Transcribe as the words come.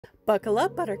Buckle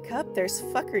up, Buttercup, there's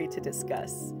fuckery to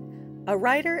discuss. A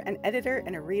writer, an editor,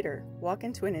 and a reader walk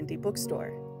into an indie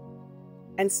bookstore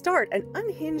and start an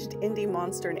unhinged indie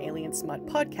monster and alien smut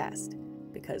podcast.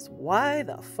 Because why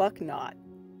the fuck not?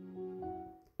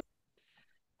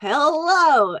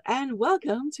 Hello, and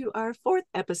welcome to our fourth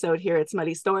episode here at Smut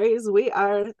Tea Stories. We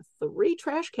are three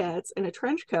trash cats in a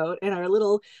trench coat in our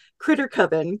little critter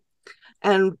coven,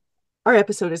 and our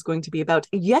episode is going to be about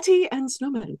Yeti and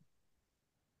snowmen.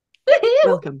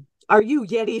 Welcome. Are you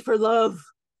Yeti for love?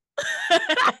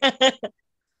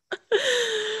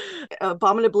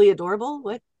 Abominably adorable?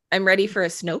 What? I'm ready for a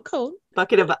snow cone.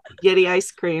 Bucket of Yeti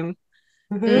ice cream.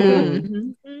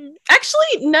 Mm-hmm.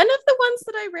 Actually, none of the ones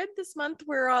that I read this month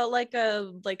were all like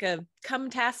a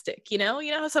cum-tastic, you know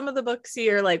how some of the books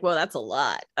you're like, well, that's a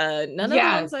lot. None of the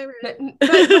ones I read.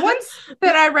 The ones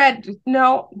that I read,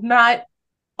 no, not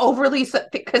overly,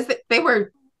 because they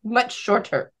were much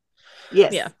shorter.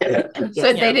 Yes. Yeah. So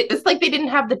it's like they didn't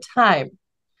have the time.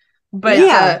 But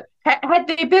had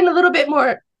they been a little bit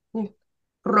more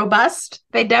robust,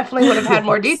 they definitely would have had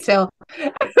more detail.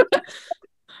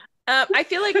 I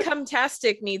feel like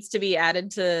cum-tastic needs to be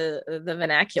added to the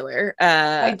vernacular.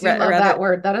 I do love that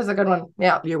word. That is a good one.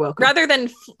 Yeah. You're welcome. Rather than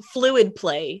fluid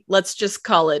play, let's just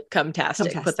call it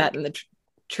cum-tastic. Put that in the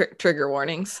trigger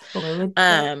warnings.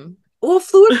 Well,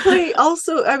 fluid play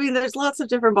also, I mean, there's lots of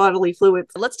different bodily fluids.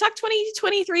 Let's talk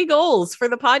 2023 goals for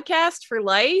the podcast, for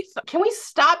life. Can we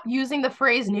stop using the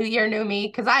phrase New Year, New Me?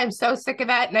 Because I am so sick of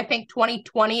that. And I think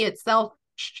 2020 itself,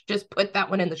 just put that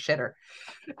one in the shitter.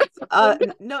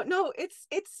 No, it's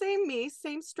same me,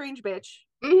 same strange bitch,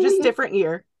 just different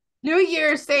year. New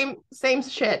year, same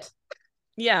shit.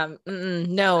 Yeah,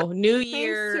 no, New Same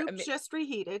Year, soup, just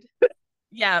reheated.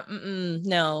 Yeah,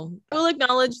 no. We'll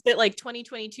acknowledge that like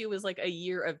 2022 was like a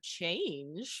year of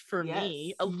change for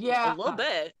me, a little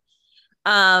bit.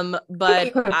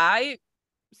 But I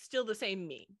still the same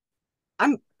me. I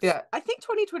think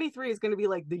 2023 is going to be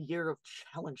like the year of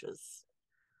challenges.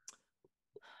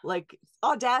 Like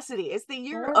audacity. It's the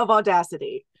year of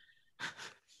audacity.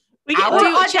 We can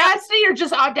do audacity or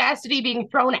just audacity being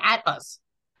thrown at us?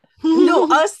 No,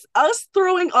 us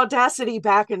throwing audacity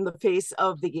back in the face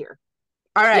of the year.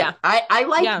 All right. Yeah. I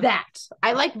like that.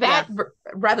 I like that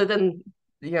rather than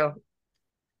the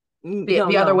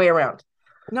other way around.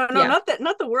 No, not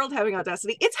the world having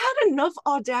audacity. It's had enough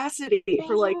audacity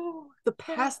for like the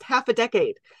past half a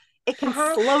decade. It can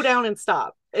slow down and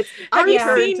stop. It's our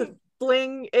turn to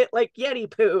fling it like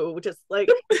Yeti poo. Just like,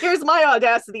 here's my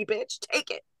audacity, bitch. Take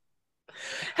it.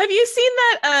 Have you seen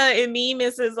that meme?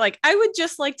 Is like, I would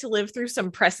just like to live through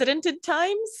some precedented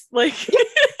times. Like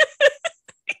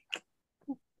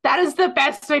that is the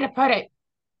best way to put it.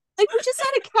 Like, we just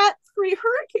had a cat-free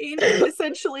hurricane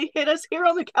essentially hit us here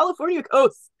on the California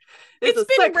coast. It's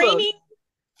been raining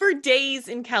for days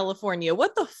in California.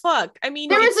 What the fuck? I mean,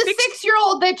 there was a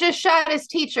 6-year-old that just shot his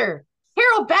teacher.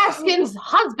 Carol Baskin's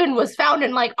husband was found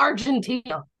in like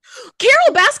Argentina.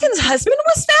 Carol Baskin's husband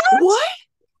was found?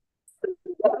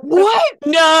 What?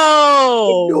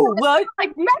 No. What?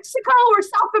 Like Mexico or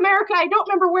South America, I don't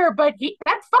remember where, but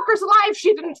that fucker's alive.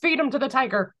 She didn't feed him to the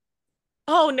tiger.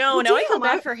 Oh no, I feel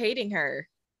bad for hating her.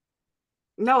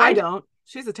 No, I don't.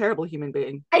 She's a terrible human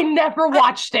being. I never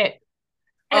watched it.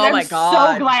 And I'm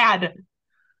so glad.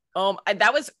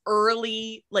 That was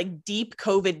early, like deep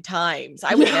COVID times.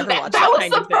 I would never watch that kind of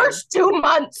thing. That was the first 2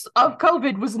 months of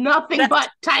COVID was nothing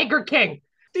but Tiger King.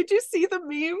 Did you see the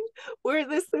meme where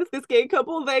this gay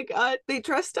couple, they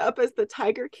dressed up as the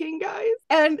Tiger King guys,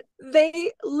 and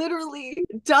they literally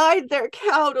dyed their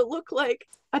cow to look like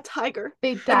a tiger.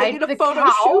 They dyed the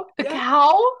cow? The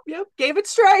cow? Yep. Gave it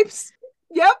stripes.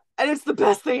 Yep. And it's the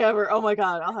best thing ever. Oh my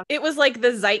God. It was like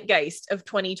the zeitgeist of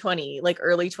 2020, like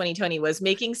early 2020 was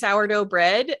making sourdough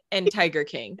bread and Tiger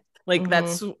King. Like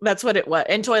that's what it was.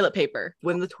 And toilet paper.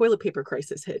 When the toilet paper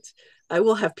crisis hits, I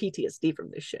will have PTSD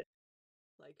from this shit.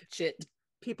 Like shit.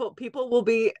 People will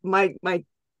be my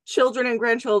children and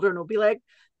grandchildren will be like,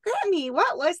 Granny,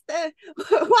 what was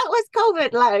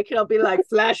COVID like? And I'll be like,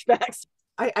 flashbacks.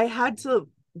 I had to,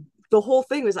 the whole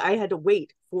thing was I had to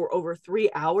wait for over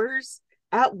 3 hours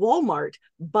at Walmart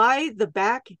by the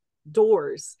back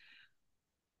doors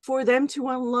for them to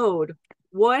unload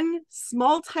one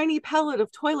small tiny pallet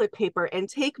of toilet paper and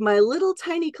take my little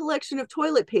tiny collection of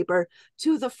toilet paper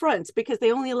to the front because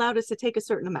they only allowed us to take a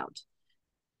certain amount.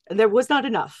 And there was not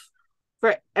enough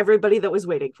for everybody that was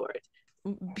waiting for it.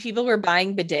 People were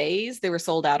buying bidets. They were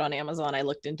sold out on Amazon. I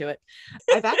looked into it.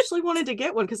 I've actually wanted to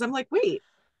get one because I'm like, wait,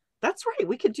 that's right.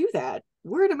 We could do that.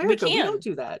 We're in America. We don't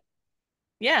do that.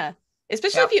 Yeah.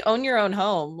 especially if you own your own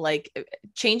home. Like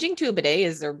changing to a bidet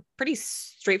is a pretty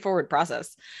straightforward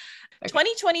process. Okay.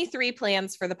 2023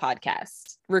 plans for the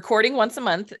podcast. Recording once a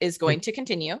month is going to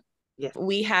continue. Yeah.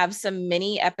 We have some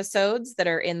mini episodes that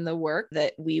are in the work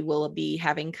that we will be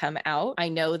having come out. I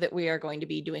know that we are going to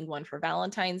be doing one for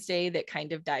Valentine's Day that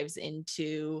kind of dives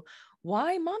into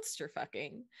why monster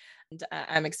fucking. And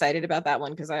I'm excited about that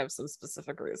one because I have some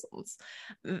specific reasons.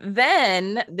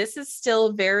 Then this is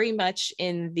still very much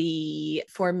in the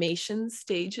formation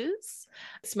stages.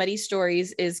 Smut Tea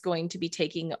Stories is going to be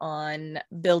taking on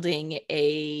building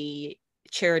a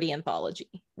charity anthology,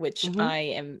 which I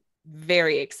am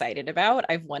very excited about.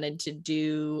 I've wanted to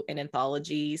do an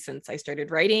anthology since I started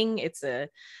writing. I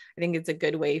think it's a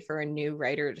good way for a new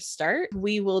writer to start.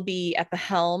 We will be at the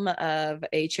helm of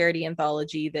a charity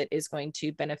anthology that is going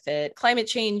to benefit climate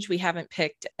change. We haven't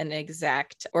picked an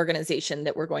exact organization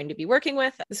that we're going to be working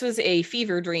with. This was a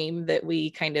fever dream that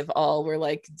we kind of all were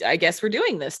like, I guess we're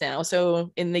doing this now.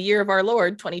 So in the year of our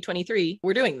Lord 2023,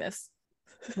 we're doing this.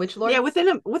 Which Lord? Yeah, within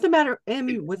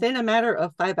a matter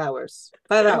of 5 hours.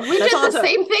 5 hours. We did the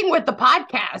same thing with the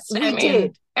podcast. We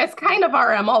did. It's kind of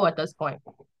our MO at this point.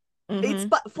 It's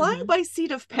flying by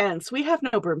seat of pants. We have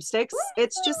no broomsticks.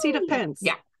 It's just seat of pants.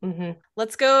 Yeah.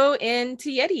 Let's go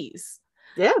into Yetis.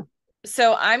 Yeah.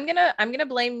 So I'm gonna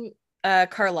blame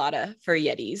Carlotta for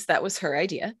Yetis. That was her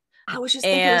idea. I was just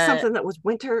thinking of something that was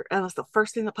winter, and that's the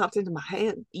first thing that popped into my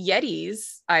head.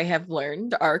 Yetis, I have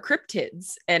learned, are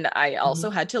cryptids, and I also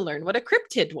had to learn what a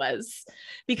cryptid was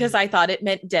because I thought it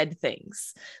meant dead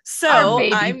things. So our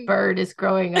baby bird is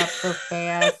growing up so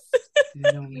fast.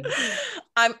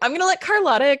 I'm gonna let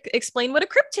Carlotta explain what a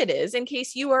cryptid is in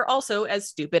case you are also as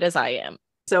stupid as I am.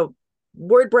 So,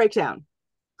 word breakdown: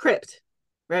 crypt,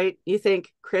 right? You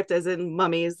think crypt as in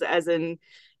mummies, as in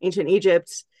ancient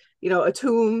Egypt. A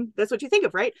tomb, that's what you think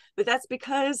of, right? But that's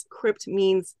because crypt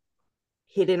means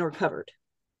hidden or covered.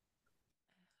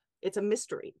 It's a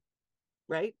mystery,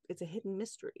 right? It's a hidden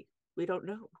mystery. We don't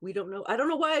know. I don't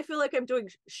know why I feel like I'm doing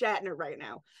Shatner right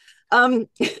now.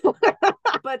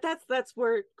 But that's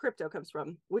where crypto comes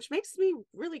from, which makes me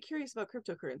really curious about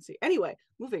cryptocurrency. Anyway,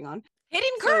 moving on.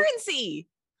 Hidden currency.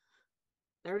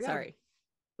 There we go. Sorry.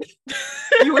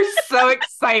 You were so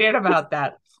excited about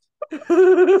that. Hey,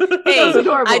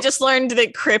 I just learned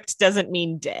that crypt doesn't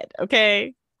mean dead.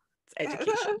 Okay, it's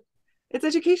education. It's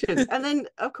education. And then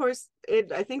of course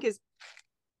it I think is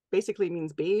basically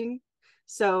means being,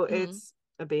 so it's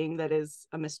a being that is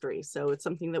a mystery. So it's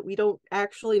something that we don't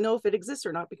actually know if it exists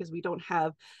or not because we don't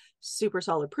have super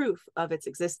solid proof of its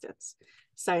existence,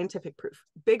 scientific proof.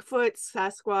 Bigfoot,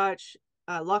 Sasquatch,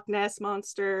 Loch Ness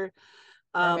monster,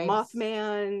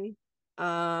 Mothman,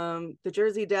 the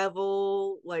Jersey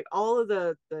Devil, like all of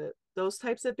the those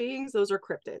types of beings, those are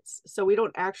cryptids. So we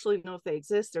don't actually know if they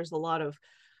exist. There's a lot of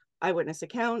eyewitness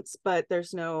accounts, but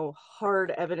there's no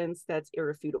hard evidence that's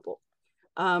irrefutable.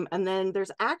 And then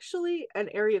there's actually an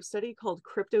area of study called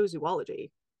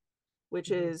cryptozoology, which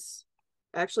is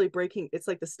actually it's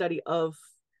like the study of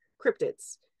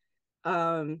cryptids,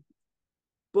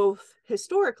 both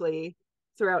historically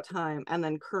throughout time and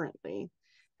then currently,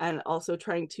 and also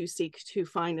trying to seek to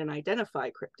find and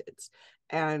identify cryptids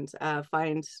and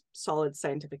find solid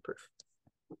scientific proof.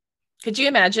 Could you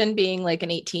imagine being like an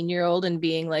 18-year-old and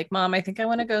being like, Mom, I think I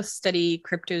want to go study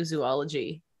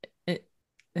cryptozoology?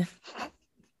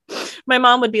 My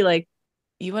mom would be like,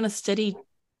 you want to study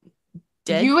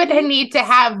dead? You would need to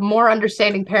have more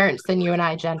understanding parents than you and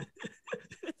I, Jen.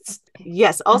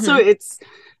 Yes. Also, it's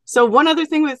so one other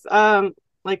thing with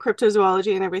like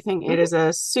cryptozoology and everything, it is a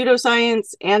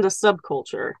pseudoscience and a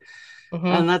subculture,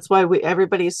 and that's why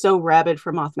everybody is so rabid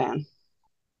for Mothman.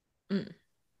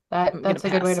 That's a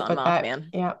good way to put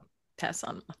Mothman. That. Yeah, pass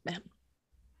on Mothman.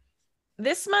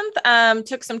 This month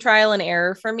took some trial and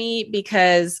error for me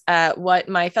because what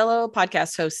my fellow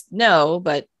podcast hosts know,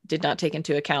 but did not take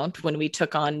into account when we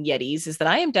took on Yetis, is that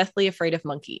I am deathly afraid of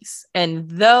monkeys. And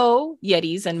though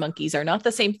Yetis and monkeys are not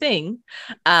the same thing,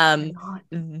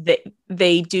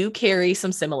 they do carry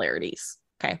some similarities.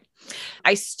 Okay.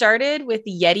 I started with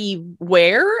Yeti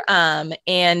wear,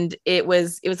 and it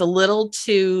was a little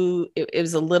too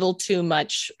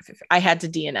much. I had to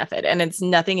DNF it, and it's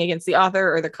nothing against the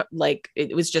author or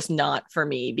it was just not for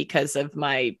me because of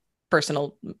my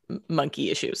personal monkey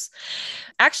issues.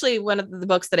 Actually, one of the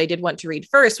books that I did want to read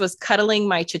first was Cuddling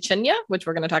My Chuchunya, which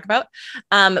we're going to talk about.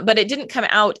 But it didn't come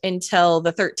out until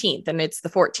the 13th, and it's the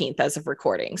 14th as of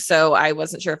recording. So I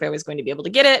wasn't sure if I was going to be able to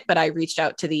get it, but I reached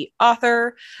out to the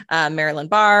author, Marilyn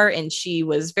Barr, and she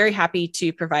was very happy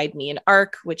to provide me an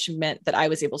ARC, which meant that I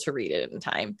was able to read it in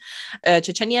time.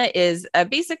 Chuchunya is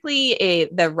basically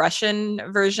the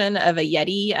Russian version of a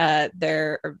Yeti.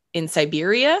 They're in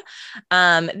Siberia.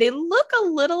 They look a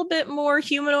little bit more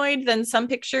humanoid than some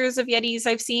pictures of Yetis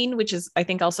I've seen, which is, I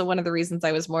think, also one of the reasons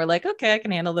I was more like, okay, I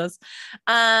can handle this.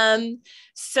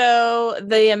 So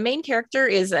the main character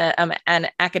is an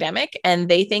academic, and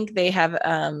they think they have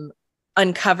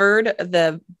uncovered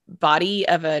the body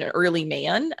of an early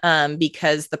man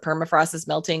because the permafrost is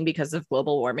melting because of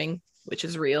global warming, which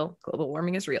is real. Global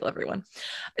warming is real, everyone.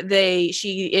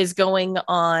 She is going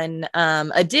on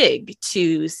a dig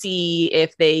to see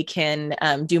if they can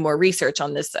do more research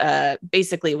on this,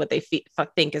 basically what they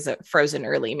think is a frozen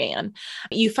early man.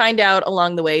 You find out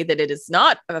along the way that it is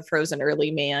not a frozen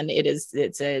early man.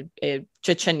 It's a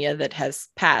Chuchunya that has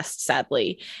passed,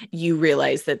 sadly. You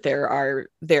realize that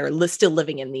they're still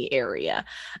living in the area.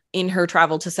 In her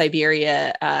travel to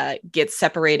Siberia, gets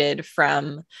separated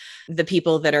from the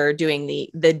people that are doing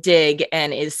the dig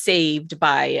and is saved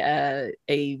by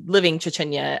a living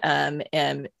Chuchunya.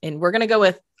 And we're going to go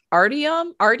with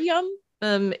Artyom, Artyom.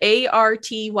 And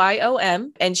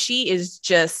she is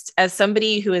just, as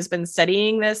somebody who has been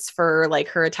studying this for like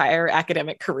her entire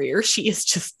academic career, she is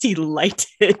just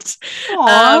delighted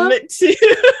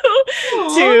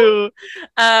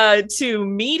to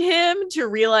meet him, to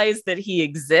realize that he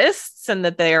exists and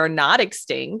that they are not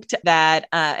extinct.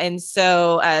 And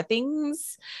so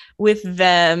things with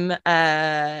them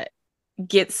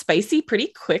get spicy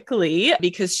pretty quickly,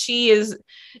 because she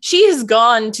has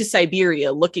gone to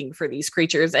Siberia looking for these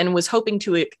creatures and was hoping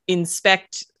to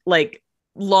inspect like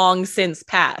long since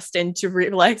passed, and to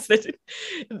realize that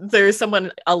there's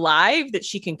someone alive that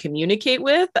she can communicate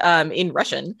with in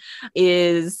Russian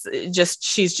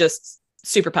she's just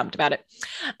super pumped about it.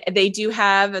 They do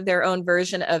have their own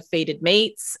version of fated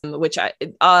mates, which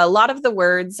a lot of the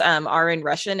words are in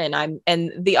Russian,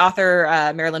 and the author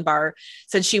Marilyn Barr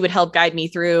said she would help guide me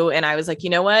through, and I was like, you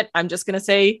know what, I'm just gonna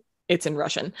say it's in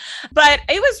Russian. But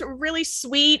it was really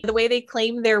sweet. The way they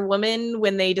claim their woman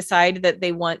when they decide that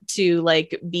they want to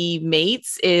like be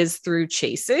mates is through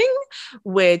chasing,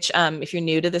 which if you're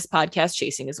new to this podcast,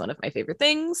 chasing is one of my favorite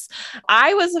things.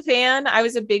 I was a fan. I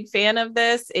was a big fan of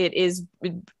this. It is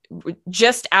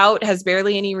just out, has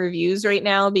barely any reviews right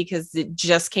now because it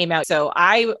just came out. So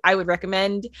I would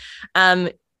recommend.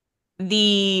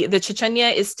 The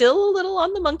Chuchunya is still a little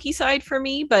on the monkey side for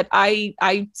me, but I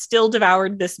still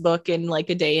devoured this book in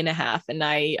like a day and a half, and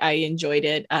I enjoyed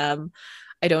it. I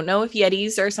don't know if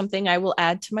Yetis are something I will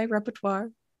add to my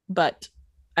repertoire, but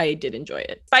I did enjoy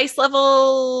it. Spice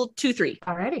level 2-3.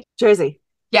 Alrighty. Jersey.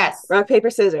 Yes. Rock,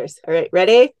 paper, scissors. All right,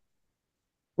 ready?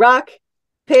 Rock,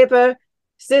 paper,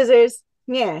 scissors.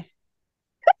 Yeah.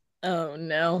 Oh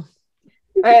no.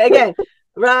 All right, again.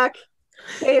 Rock,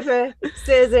 paper,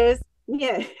 scissors.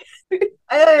 Yeah.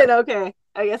 Okay.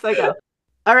 I guess I go.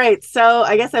 All right. So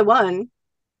I guess I won.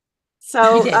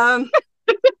 So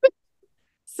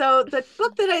so the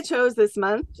book that I chose this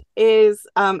month is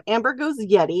Amber Goes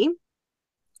Yeti.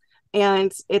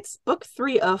 And it's book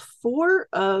 3 of 4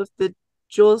 of the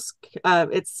Jules.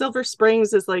 It's Silver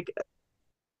Springs is like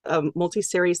a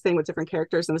multi-series thing with different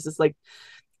characters. And this is like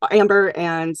Amber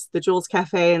and the Jules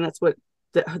Cafe. And that's what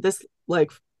this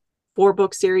like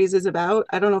 4-book series is about.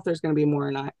 I don't know if there's going to be more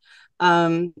or not.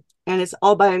 And it's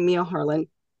all by Mia Harlan.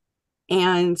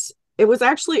 And it was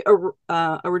actually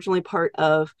originally part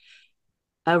of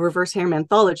a reverse harem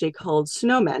anthology called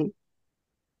Snowmen.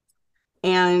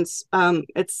 And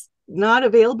it's not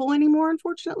available anymore,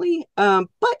 unfortunately.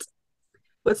 But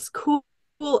what's cool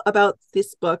about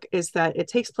this book is that it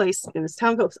takes place in this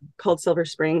town called Silver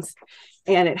Springs,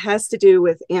 and it has to do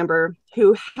with Amber,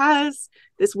 who has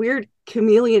this weird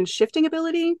chameleon shifting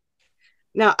ability.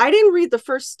 Now, I didn't read the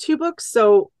first 2 books,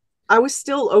 so I was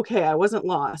still okay. I wasn't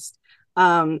lost.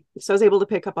 So I was able to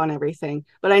pick up on everything,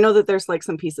 but I know that there's like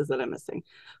some pieces that I'm missing.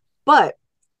 But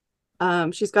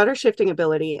she's got her shifting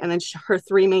ability, and then her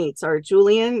 3 mates are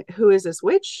Julian, who is this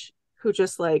witch who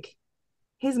just like,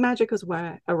 his magic goes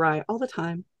awry all the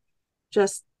time.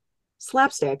 Just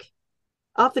slapstick,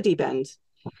 off the deep end.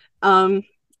 And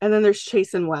then there's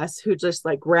Chase and Wes, who just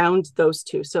like ground those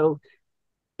 2. So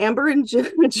Amber and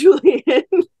Julian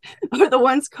are the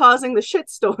ones causing the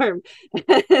shitstorm.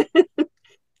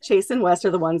 Chase and Wes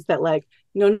are the ones that like,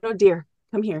 no, dear,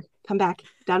 come here, come back,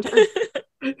 down to earth.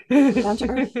 Down to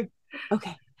earth.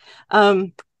 Okay.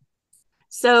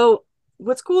 So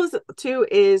what's cool is too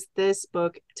is this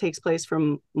book takes place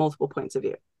from multiple points of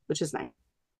view, which is nice.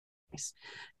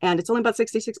 And it's only about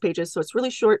 66 pages, so it's really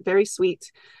short, very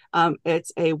sweet.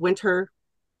 It's a winter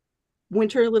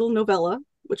little novella,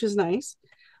 which is nice.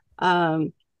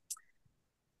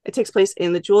 It takes place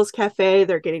in the Jules Cafe.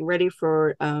 They're getting ready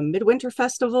for Midwinter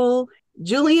Festival.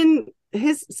 Julian,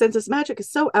 his sense of magic is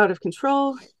so out of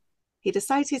control. He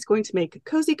decides he's going to make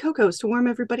cozy cocos to warm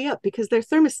everybody up because their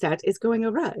thermostat is going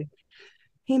awry.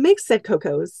 He makes said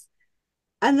cocos,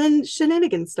 and then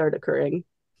shenanigans start occurring.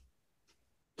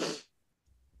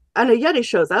 And a Yeti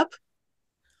shows up,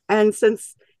 and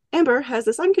since Amber has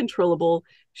this uncontrollable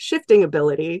shifting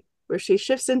ability where she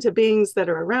shifts into beings that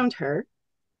are around her,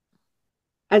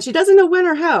 and she doesn't know when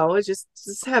or how, it just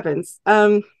happens,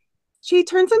 she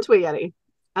turns into a Yeti.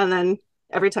 And then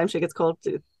every time she gets cold,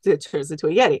 it turns into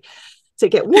a Yeti to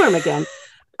get warm again.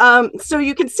 So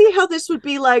you can see how this would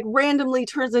be like randomly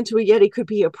turns into a Yeti could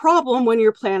be a problem when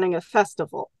you're planning a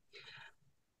festival.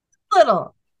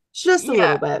 Just a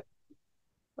little bit.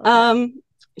 Okay.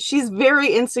 She's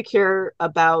very insecure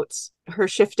about her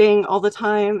shifting all the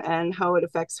time and how it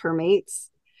affects her mates.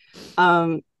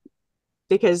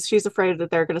 Because she's afraid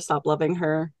that they're going to stop loving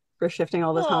her for shifting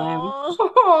all the time.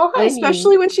 Aww,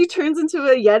 especially when she turns into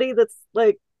a Yeti that's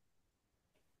like,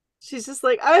 she's just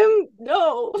like,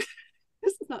 no,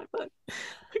 this is not fun.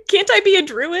 Can't I be a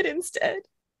druid instead?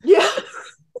 Yeah.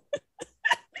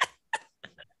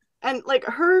 And like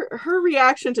her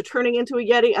reaction to turning into a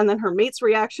Yeti and then her mate's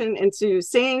reaction into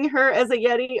seeing her as a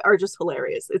Yeti are just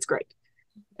hilarious. It's great.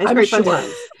 It's great fun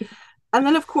times. And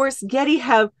then of course, Yeti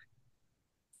have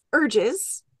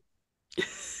urges.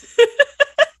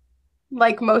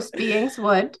 Like most beings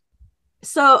would.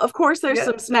 So of course there's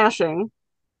some smashing.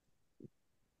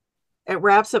 It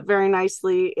wraps up very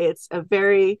nicely. It's a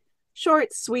very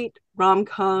short, sweet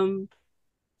rom-com.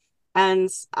 And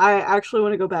I actually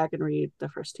want to go back and read the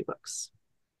first two books.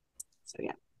 So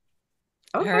yeah.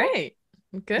 Okay. All right.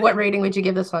 Good. What rating would you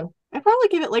give this one? I'd probably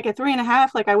give it like a 3.5.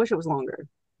 Like I wish it was longer.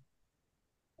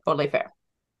 Totally fair.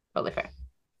 Okay.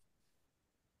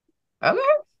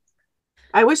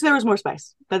 I wish there was more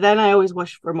spice, but then I always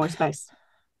wish for more spice.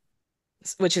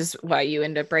 Which is why you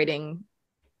end up writing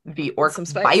the Orc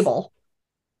Bible.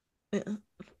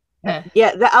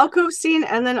 Yeah, the alcove scene,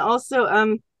 and then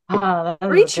also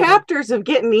 3 chapters of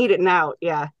getting eaten out.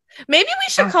 Yeah. Maybe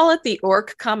we should call it the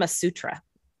Orc Kama Sutra.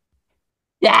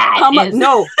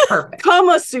 No, perfect.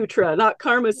 Kama Sutra, not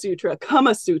Karma Sutra.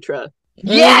 Kama Sutra.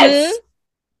 Yes.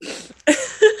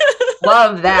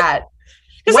 Love that.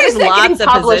 When is that getting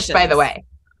published, by the way?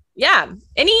 Yeah.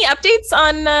 Any updates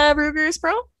on Ruger's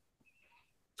Pearl?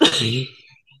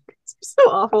 So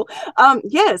awful.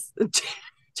 Yes.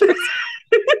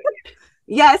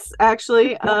 Yes,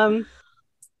 actually.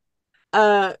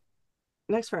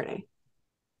 Next Friday.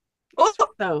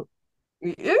 So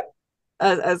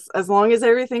as long as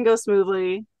everything goes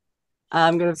smoothly,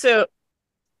 I'm gonna. So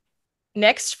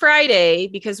next Friday,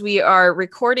 because we are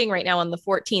recording right now on the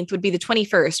 14th, would be the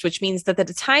 21st, which means that at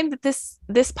the time that this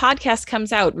podcast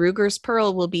comes out, Ruger's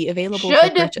Pearl will be available.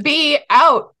 Should be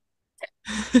out.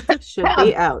 Should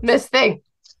be out. This thing.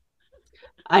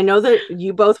 I know that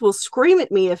you both will scream at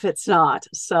me if it's not.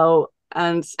 So,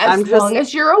 and as long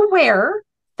as you're aware,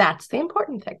 that's the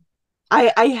important thing.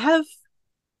 I have.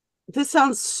 This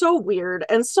sounds so weird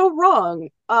and so wrong.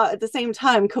 At the same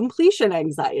time, completion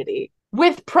anxiety.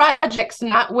 With projects,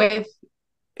 not with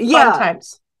fun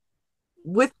times.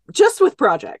 With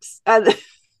projects, and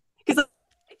because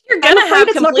you're gonna have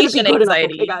completion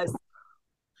anxiety, guys.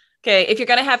 Okay, if you're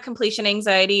gonna have completion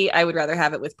anxiety, I would rather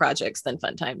have it with projects than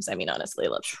fun times. I mean, honestly,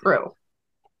 let's true.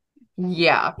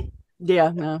 Yeah.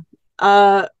 No.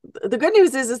 The good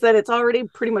news is that it's already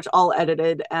pretty much all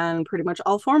edited and pretty much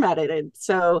all formatted.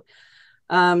 So,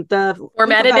 the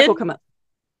formatted will come up.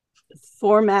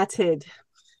 Formatted.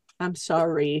 I'm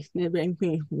sorry. It made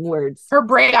me words. Her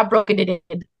brain got broken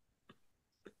in.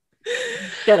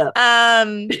 Shut up.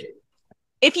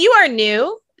 If you are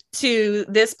new to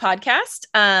this podcast,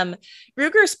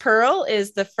 Ruger's Pearl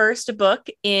is the first book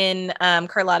in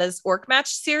Carlotta's Orc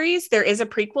Match series. There is a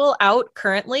prequel out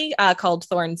currently called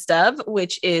Thorn's Dove,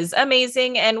 which is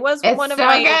amazing and was one of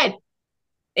my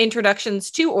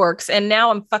introductions to orcs, and now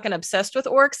I'm fucking obsessed with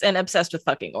orcs and obsessed with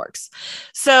fucking orcs.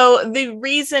 So the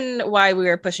reason why we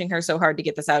are pushing her so hard to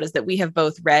get this out is that we have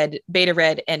both beta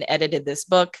read and edited this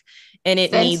book, and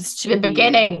it needs to the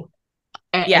beginning.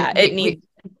 Yeah, it needs.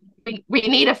 We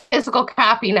need a physical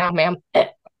copy now, ma'am.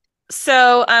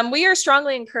 So we are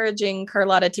strongly encouraging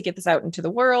Carlotta to get this out into the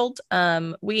world.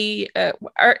 We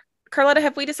are Carlotta,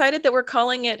 have we decided that we're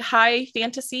calling it high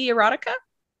fantasy erotica?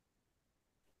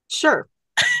 Sure.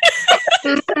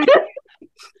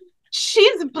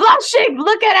 She's blushing.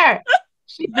 Look at her.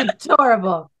 She's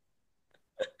adorable.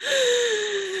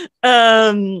 So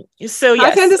high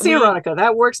yes, fantasy erotica,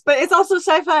 that works, but it's also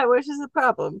sci-fi, which is the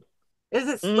problem. Is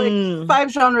it's like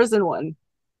 5 genres in one.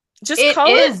 Just it call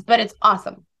is, but it's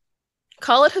awesome.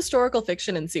 Call it historical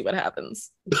fiction and see what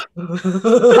happens.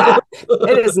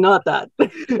 It is not that.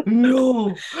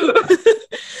 No.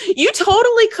 You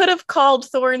totally could have called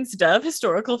Thorne's Dove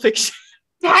historical fiction.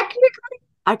 Technically,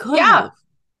 I could have,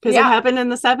 because it happened in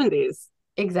the 70s.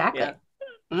 Exactly.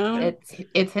 Yeah.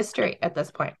 It's history at this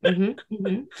point.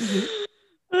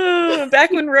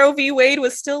 Back when Roe v. Wade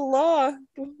was still law.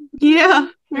 Yeah.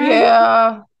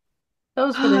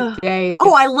 Those were the days.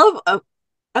 Oh, I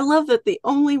love that the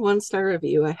only 1-star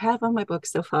review I have on my book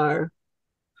so far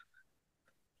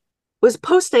was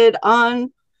posted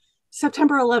on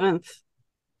September 11th.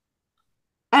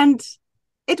 And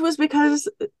it was because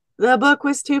the book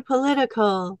was too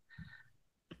political.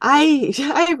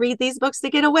 I read these books to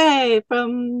get away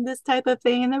from this type of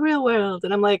thing in the real world.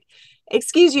 And I'm like,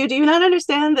 excuse you, do you not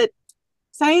understand that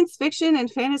science fiction and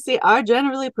fantasy are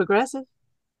generally progressive?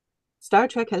 Star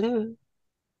Trek, hello.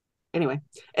 Anyway,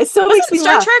 it so makes me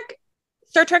laugh.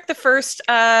 Star Trek, the first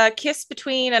kiss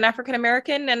between an African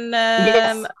American and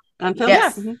yes, on film.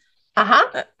 Yes. Mm-hmm.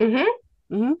 I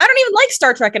don't even like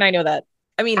Star Trek, and I know that.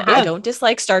 I mean, I don't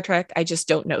dislike Star Trek. I just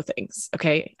don't know things.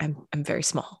 Okay, I'm very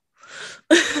small.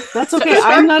 That's okay.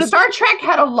 Star Trek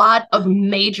had a lot of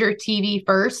major TV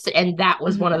first, and that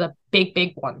was one of the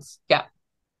big ones. Yeah.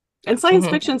 And science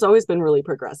fiction's always been really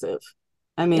progressive.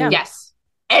 I mean, yes.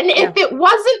 And if it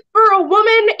wasn't for a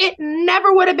woman, it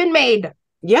never would have been made.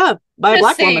 Yeah, by a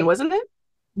black woman, wasn't it?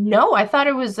 No, I thought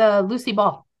it was Lucy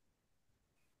Ball.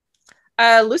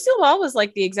 Lucille Ball was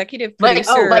like the executive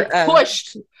producer.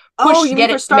 Pushed you mean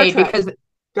for Star Trek? Because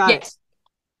it.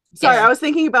 Sorry, I was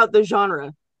thinking about the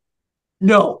genre.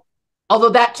 No,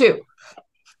 although that too.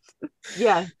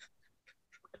 Yeah,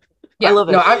 I love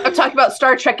it. No, I'm talking about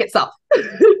Star Trek itself,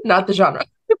 not the genre.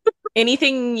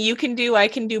 Anything you can do, I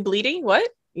can do. Bleeding. What?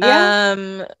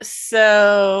 Yeah.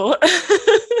 So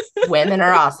women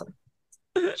are awesome.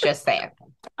 Just saying.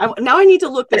 Now I need to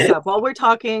look this up while we're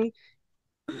talking.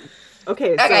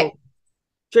 Okay. So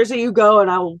Jersey, you go, and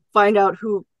I will find out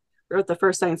who wrote the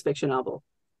first science fiction novel.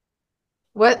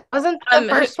 What wasn't the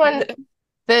first one?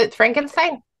 The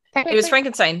Frankenstein. It was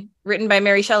Frankenstein, written by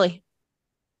Mary Shelley.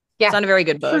 Yeah, it's not a very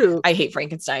good book. True. I hate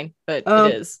Frankenstein, but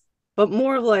it is. But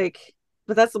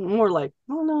that's more like.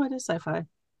 Oh no, it is sci-fi.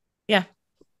 Yeah.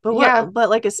 But what? But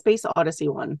like a space odyssey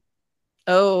one.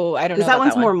 Oh, I don't know. Because that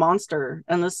one's more monster,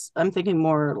 and this I'm thinking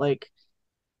more like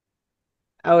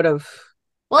out of.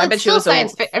 Well, I bet she was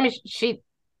science fiction. I mean,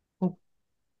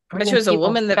 I bet she was a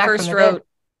woman that first wrote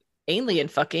alien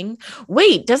fucking.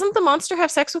 Wait, doesn't the monster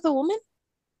have sex with a woman?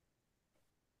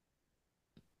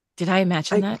 Did I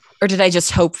imagine that, or did I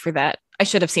just hope for that? I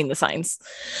should have seen the signs.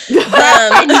 No,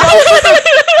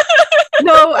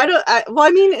 I don't.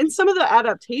 I mean, in some of the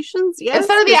adaptations, yes. In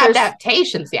some of the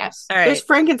adaptations, yes. All right. There's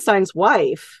Frankenstein's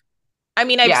wife. I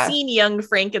mean, I've seen Young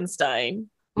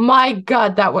Frankenstein. My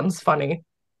God, that one's funny.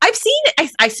 I've seen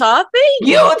it. I saw a thing.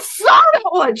 You saw that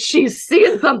one. She's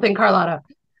seeing something, Carlotta.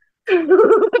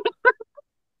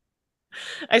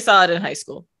 I saw it in high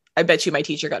school. I bet you my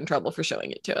teacher got in trouble for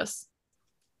showing it to us.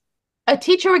 A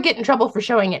teacher would get in trouble for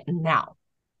showing it now.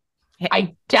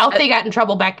 I doubt they got in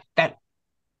trouble back then.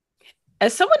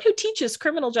 As someone who teaches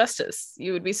criminal justice,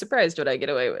 you would be surprised what I get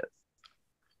away with.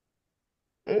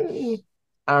 I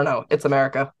don't know. It's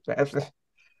America.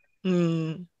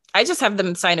 I just have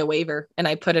them sign a waiver, and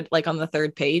I put it like on the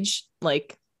 3rd page.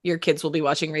 Like, your kids will be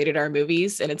watching rated R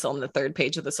movies, and it's on the 3rd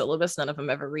page of the syllabus. None of them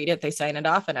ever read it. They sign it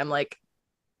off, and I'm like,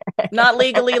 not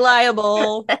legally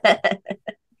liable.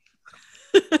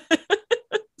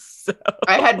 So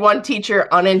I had one teacher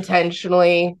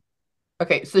unintentionally.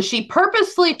 Okay, so she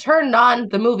purposely turned on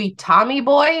the movie Tommy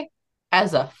Boy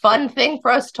as a fun thing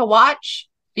for us to watch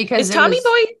because is Tommy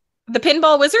Boy the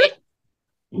pinball wizard?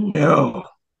 No.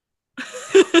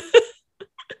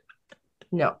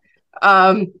 No.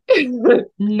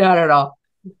 Not at all.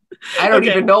 I don't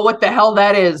even know what the hell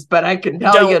that is, but I can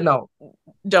tell you no.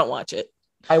 Don't watch it.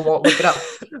 I won't look it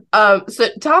up. So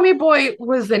Tommy Boy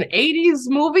was an 80s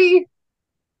movie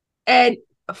and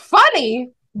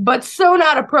funny, but so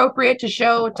not appropriate to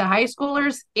show to high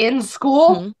schoolers in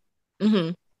school.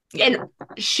 Yeah. And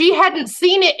she hadn't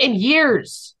seen it in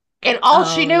years. And all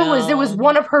she knew was it was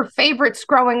one of her favorites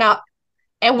growing up.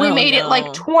 And we made it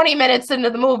like 20 minutes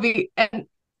into the movie. And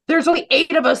there's only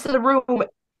 8 of us in the room.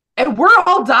 And we're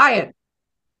all dying.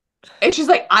 And she's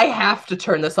like, I have to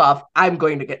turn this off. I'm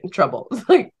going to get in trouble. It's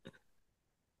like,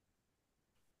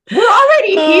 we're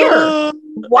already here.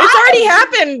 Why?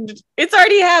 It's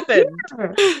already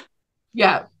happened.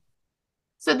 Yeah.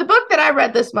 So the book that I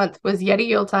read this month was Yeti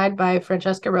Yuletide by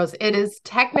Francesca Rose. It is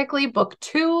technically book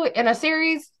 2 in a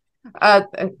series,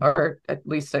 or at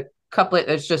least a couplet.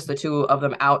 There's just the 2 of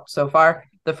them out so far.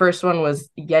 The first one was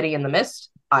Yeti in the Mist.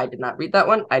 I did not read that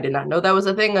one. I did not know that was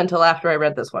a thing until after I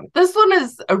read this one. This one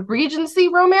is a Regency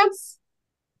romance.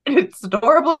 It's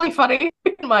adorably funny,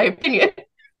 in my opinion.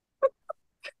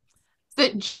 So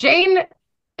Jane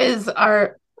is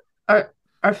our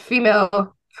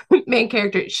female main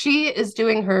character. She is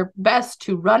doing her best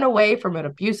to run away from an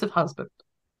abusive husband.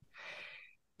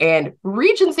 And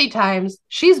Regency times,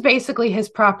 she's basically his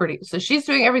property. So she's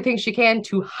doing everything she can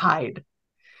to hide.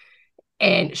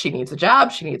 And she needs a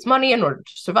job. She needs money in order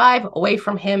to survive, away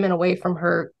from him and away from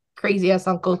her crazy ass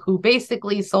uncle who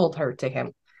basically sold her to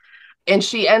him. And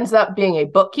she ends up being a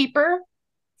bookkeeper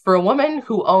for a woman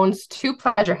who owns 2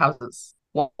 pleasure houses.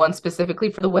 One specifically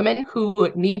for the women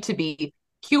who need to be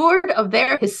cured of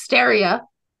their hysteria,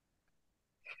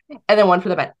 and then one for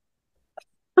the men.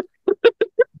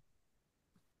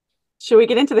 Should we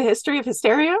get into the history of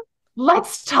hysteria?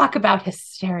 Let's talk about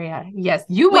hysteria. Yes,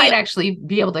 you might actually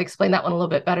be able to explain that one a little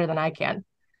bit better than I can.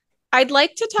 I'd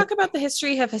like to talk about the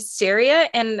history of hysteria,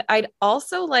 and I'd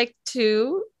also like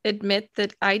to admit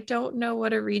that I don't know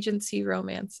what a Regency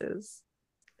romance is.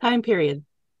 Time period.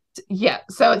 Yeah,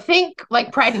 so think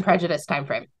like Pride and Prejudice time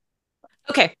frame.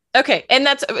 Okay. And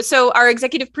that's so our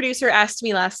executive producer asked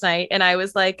me last night, and I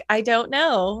was like, I don't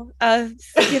know.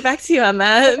 Get back to you on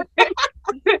that.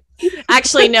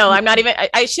 Actually, no, I'm not even.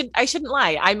 I shouldn't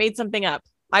lie. I made something up.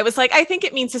 I was like, I think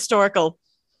it means historical.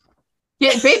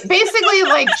 Yeah, basically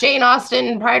like Jane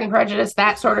Austen, Pride and Prejudice,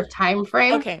 that sort of time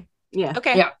frame. Okay. Yeah.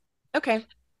 Okay. Yeah. Okay.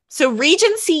 So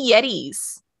Regency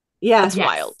Yetis. Yeah. That's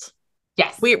wild.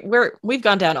 Yes. We've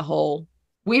gone down a hole.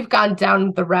 We've gone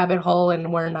down the rabbit hole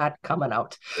and we're not coming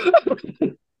out.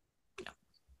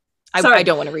 I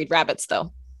don't want to read rabbits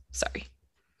though. Sorry.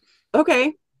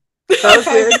 Okay. That was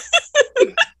weird.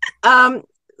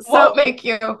 Won't make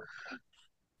you.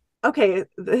 Okay,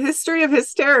 the history of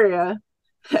hysteria,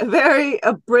 a very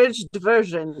abridged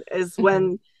version, is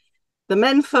when the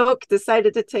menfolk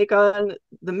decided to take on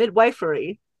the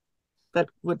midwifery that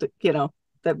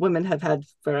that women have had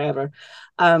forever,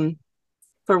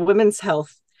 for women's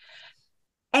health.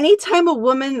 Anytime a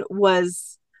woman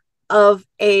was of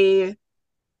a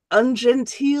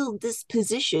ungenteel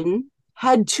disposition,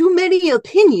 had too many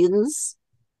opinions,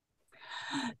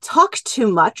 talked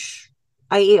too much,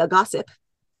 i.e. a gossip,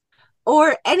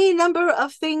 or any number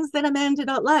of things that a man did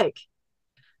not like,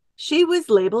 she was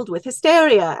labeled with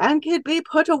hysteria and could be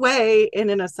put away in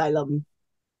an asylum.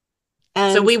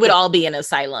 And so we would all be in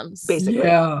asylums. Basically.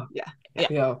 Yeah.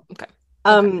 Okay.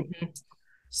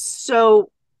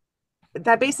 So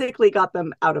that basically got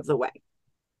them out of the way.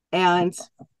 And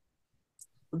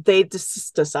they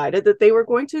just decided that they were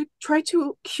going to try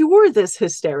to cure this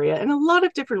hysteria in a lot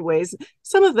of different ways.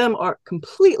 Some of them are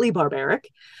completely barbaric.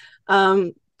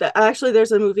 Actually,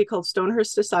 there's a movie called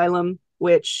Stonehurst Asylum,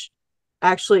 which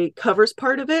actually covers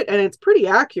part of it, and it's pretty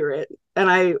accurate. And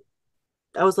I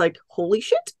was like, holy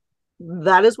shit,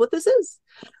 that is what this is.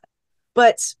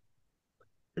 But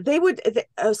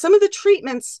some of the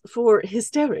treatments for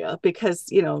hysteria, because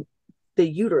the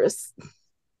uterus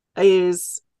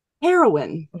is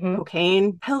heroin,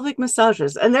 cocaine, pelvic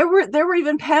massages, and there were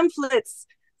even pamphlets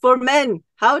for men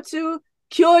how to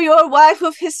cure your wife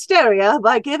of hysteria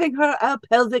by giving her a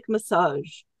pelvic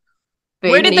massage.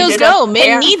 Where did those go?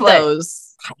 Men need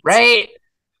those, right?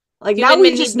 Like, now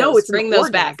we just know it's bring those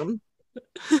back.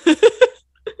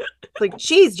 It's like,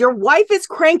 geez, your wife is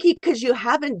cranky because you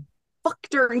haven't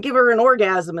fucked her and give her an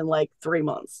orgasm in like 3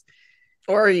 months,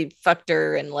 or you fucked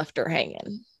her and left her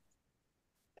hanging.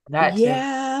 That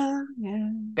yeah,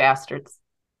 bastards.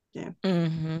 Yeah.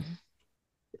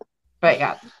 But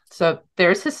yeah, so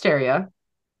there's hysteria,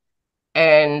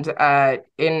 and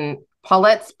in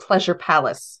Paulette's Pleasure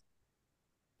Palace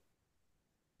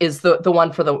is the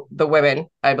one for the women,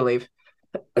 I believe.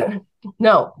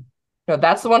 No,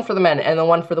 that's the one for the men, and the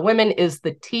one for the women is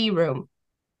the tea room.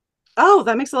 Oh,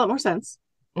 that makes a lot more sense.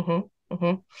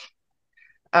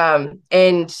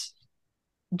 And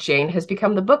Jane has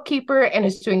become the bookkeeper and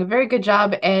is doing a very good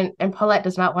job, and Paulette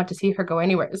does not want to see her go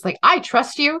anywhere. It's like, I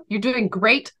trust you. You're doing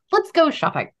great. Let's go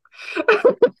shopping.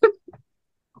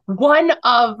 One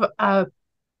of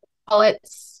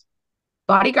Paulette's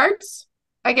bodyguards,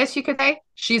 I guess you could say.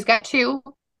 She's got 2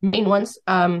 main ones.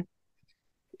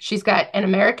 she's got an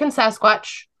American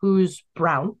Sasquatch who's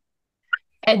brown.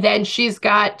 And then she's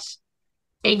got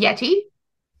a Yeti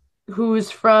who's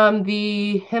from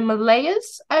the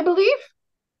Himalayas, I believe.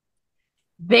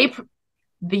 The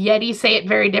Yetis say it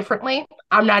very differently.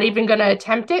 I'm not even going to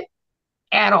attempt it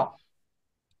at all.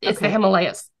 It's the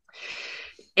Himalayas.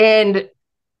 And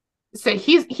so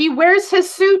he wears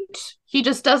his suit. He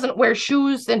just doesn't wear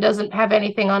shoes and doesn't have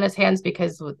anything on his hands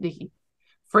because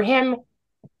for him,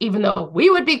 even though we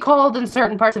would be cold in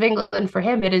certain parts of England, for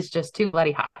him, it is just too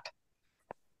bloody hot.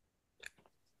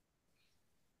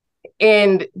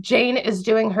 And Jane is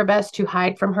doing her best to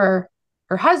hide from her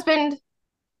husband,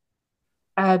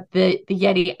 the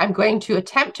Yeti. I'm going to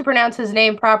attempt to pronounce his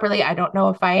name properly. I don't know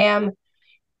if I am.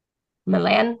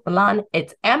 Milan.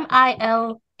 It's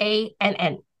Milann.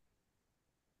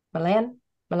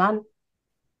 Milan.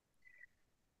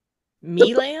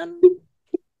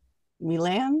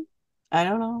 Milan? I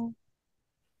don't know.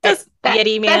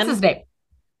 Yeti man. That's his name.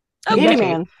 Oh, Yeti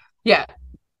man. Yeah.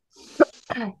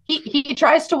 He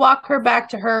tries to walk her back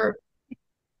to her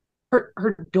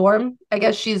dorm. I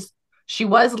guess she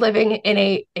was living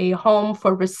in a home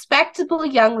for respectable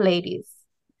young ladies,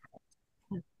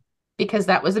 because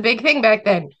that was a big thing back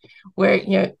then,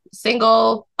 where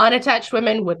single unattached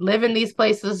women would live in these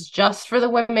places just for the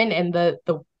women, and the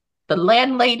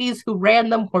landladies who ran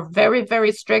them were very,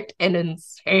 very strict and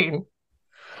insane.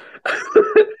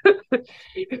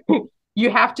 You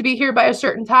have to be here by a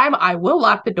certain time. I will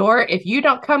lock the door. If you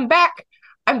don't come back,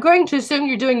 I'm going to assume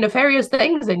you're doing nefarious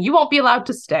things and you won't be allowed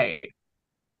to stay.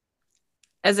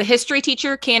 As a history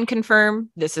teacher, can confirm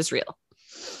this is real.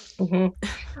 Mm-hmm.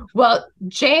 Well,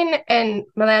 Jane and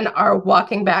Milan are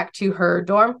walking back to her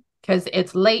dorm because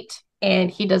it's late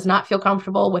and he does not feel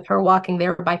comfortable with her walking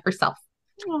there by herself.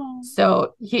 Aww.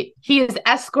 So he is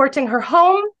escorting her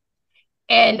home,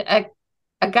 and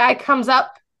a guy comes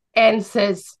up and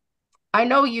says, I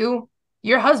know you.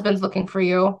 Your husband's looking for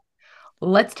you.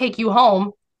 Let's take you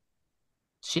home.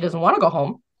 She doesn't want to go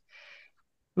home.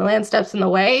 Milan steps in the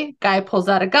way. Guy pulls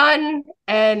out a gun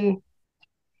and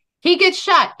he gets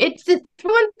shot. It's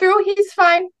through. He's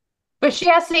fine. But she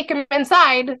has to take him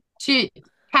inside to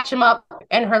catch him up.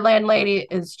 And her landlady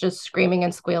is just screaming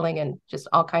and squealing and just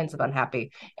all kinds of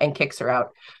unhappy and kicks her out.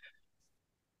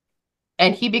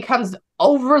 And he becomes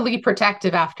overly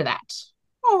protective after that.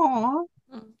 Aww.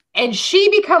 And she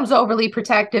becomes overly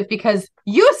protective because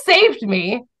you saved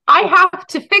me. I have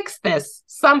to fix this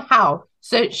somehow.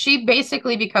 So she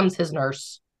basically becomes his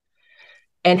nurse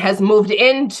and has moved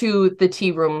into the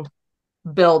tea room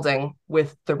building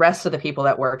with the rest of the people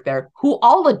that work there, who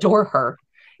all adore her.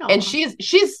 Aww. And she's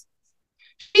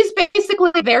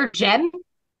basically their Jen,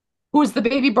 who's the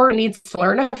baby bird, needs to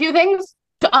learn a few things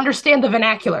to understand the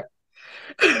vernacular.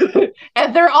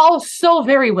 And they're all so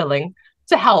very willing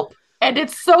to help. And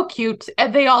it's so cute.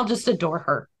 And they all just adore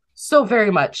her so very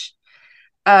much.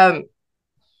 But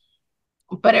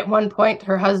at one point,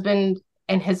 her husband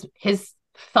and his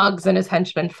thugs and his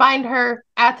henchmen find her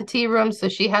at the tea room. So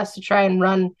she has to try and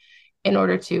run in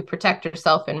order to protect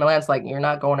herself. And Milan's like, you're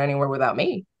not going anywhere without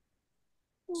me.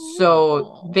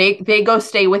 So they go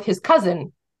stay with his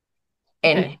cousin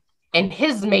and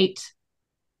his mate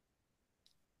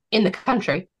in the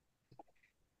country.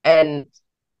 And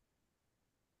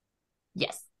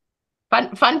yes,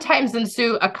 fun times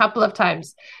ensue a couple of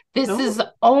times. This is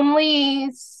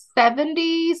only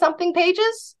 70 something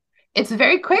pages. It's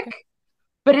very quick,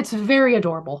 but it's very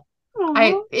adorable.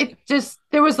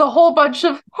 There was a whole bunch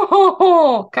of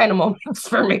kind of moments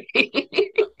for me.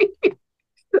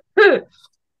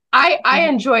 I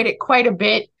enjoyed it quite a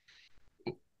bit.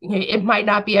 It might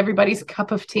not be everybody's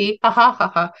cup of tea,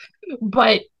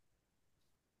 but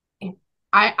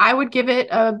I would give it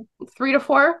a 3 to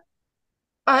 4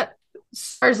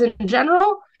 stars in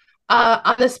general.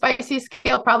 On the spicy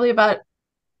scale, probably about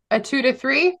a 2 to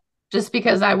 3, just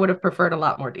because I would have preferred a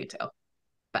lot more detail.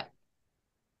 But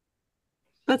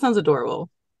that sounds adorable.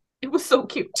 It was so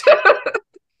cute.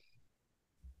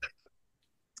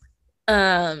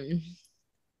 I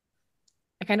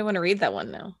kind of want to read that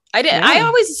one now. I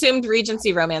always assumed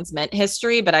Regency romance meant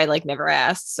history, but I never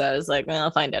asked. So I was like, well,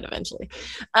 I'll find out eventually.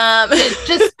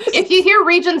 Just if you hear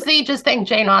Regency, just think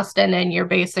Jane Austen and you're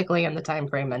basically in the time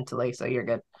frame mentally. So you're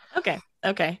good. Okay.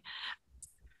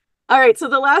 All right. So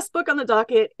the last book on the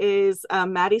docket is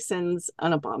Maddie Sins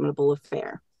An Abominable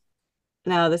Affair.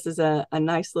 Now, this is a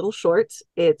nice little short.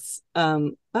 It's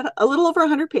about a little over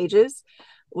 100 pages.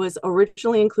 Was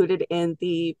originally included in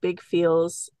the Big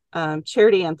Feels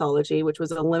charity anthology, which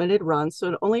was a limited run,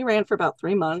 so it only ran for about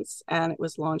 3 months, and it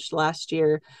was launched last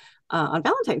year on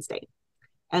Valentine's Day.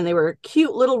 and they were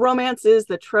cute little romances.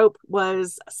 The trope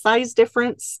was size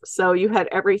difference. So you had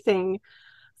everything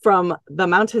from the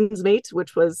mountain's mate,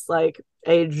 which was like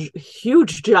a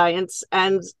huge giant,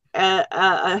 and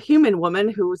a human woman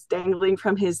who was dangling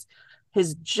from his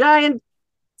giant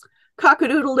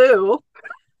cock-a-doodle-doo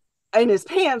in his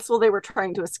pants while they were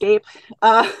trying to escape,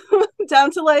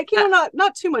 down to like,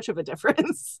 not too much of a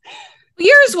difference.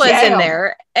 Yours was in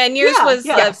there, and yours was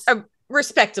a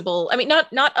respectable. I mean,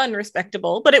 not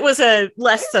unrespectable, but it was a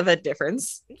less of a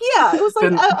difference. Yeah, it was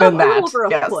like a little over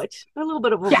a foot, a little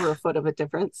bit of over a foot of a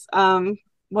difference. One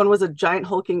was a giant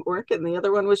hulking orc, and the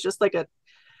other one was just like a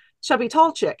chubby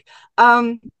tall chick.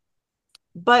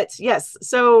 But yes,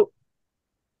 so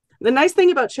the nice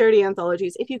thing about charity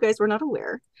anthologies, if you guys were not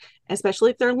aware,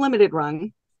 especially if they're limited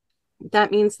run,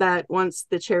 that means that once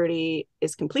the charity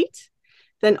is complete,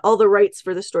 then all the rights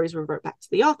for the stories revert back to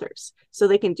the authors. So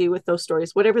they can do with those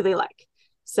stories whatever they like.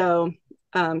 So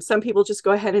some people just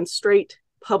go ahead and straight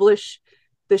publish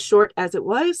the short as it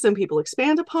was. Some people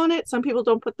expand upon it. Some people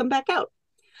don't put them back out.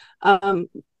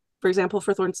 For example,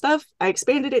 for Thorn Stuff, I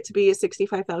expanded it to be a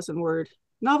 65,000 word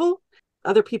novel.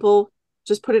 Other people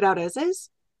just put it out as is.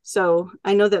 So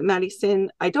I know that Maddie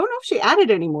Sin, I don't know if she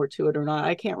added any more to it or not.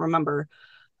 I can't remember.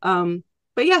 But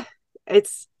yeah,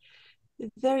 it's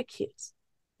very cute.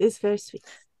 It's very sweet.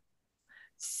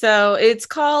 So it's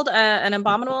called An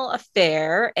Abominable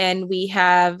Affair, and we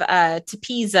have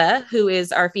Tepiza, who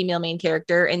is our female main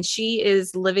character, and she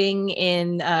is living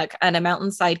in a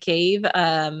mountainside cave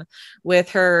with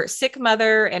her sick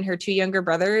mother and her two younger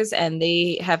brothers, and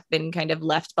they have been kind of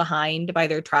left behind by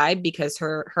their tribe because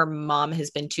her mom has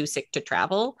been too sick to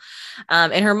travel.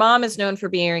 And her mom is known for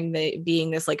being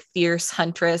this like fierce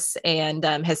huntress and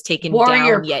has taken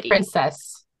down Yetis.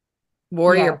 Princess.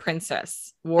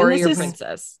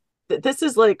 This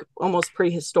is like almost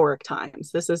prehistoric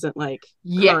times. This isn't like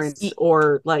current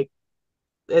or like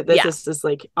this is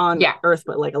like on Earth,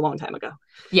 but like a long time ago.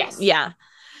 Yes. Yeah.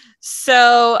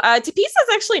 So Tepisa's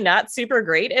actually not super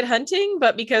great at hunting,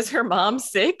 but because her mom's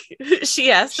sick, she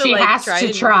has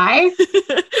to try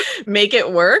make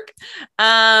it work.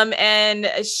 And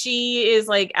she is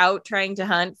like out trying to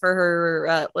hunt for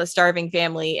her starving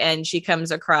family, and she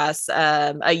comes across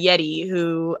a Yeti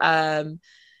who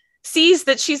sees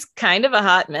that she's kind of a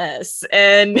hot mess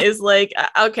and is like,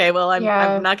 okay, well,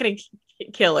 I'm not going to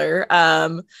kill her.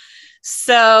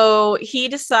 So he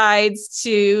decides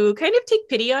to kind of take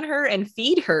pity on her and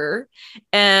feed her,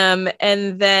 and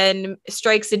then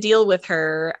strikes a deal with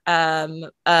her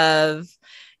of,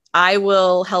 I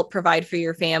will help provide for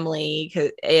your family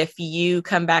if you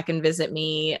come back and visit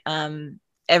me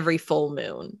every full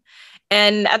moon.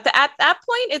 And at that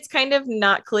point, it's kind of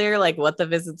not clear like what the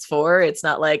visit's for. It's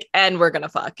not like, and we're gonna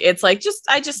fuck. It's like,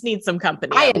 I just need some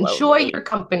company. I enjoy your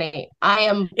company. I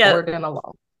am bored and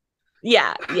alone.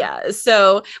 Yeah.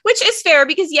 So, which is fair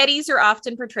because Yetis are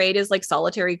often portrayed as like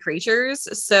solitary creatures.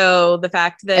 So the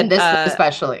fact that, and this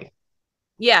especially.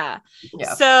 Yeah.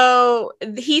 So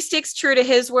he sticks true to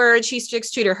his word. She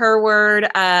sticks true to her word.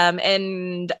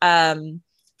 And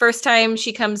first time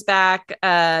she comes back,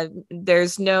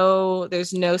 there's no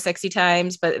sexy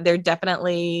times, but they're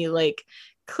definitely like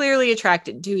clearly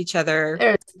attracted to each other.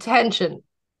 There's tension.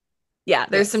 Yeah,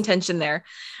 there's some tension there.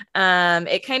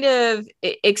 It kind of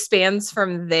expands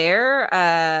from there,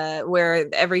 where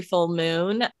every full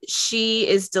moon she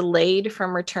is delayed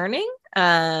from returning.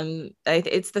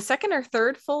 It's the second or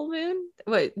third full moon.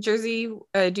 What, Jersey?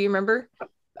 Do you remember?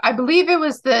 I believe it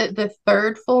was the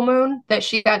third full moon that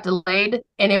she got delayed,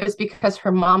 and it was because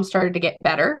her mom started to get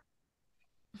better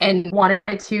and wanted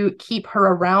to keep her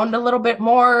around a little bit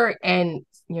more and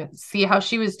see how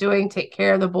she was doing, take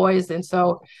care of the boys, and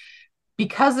so.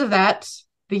 Because of that,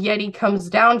 the Yeti comes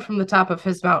down from the top of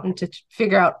his mountain to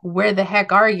figure out where the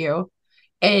heck are you,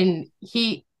 and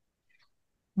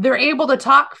they're able to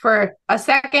talk for a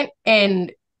second,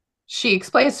 and she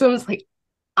explains to him, it's like,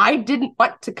 I didn't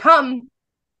want to come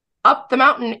up the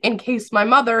mountain in case my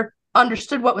mother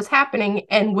understood what was happening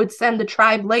and would send the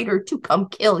tribe later to come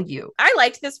kill you. I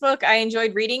liked this book. I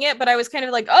enjoyed reading it, but I was kind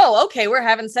of like, oh, okay, we're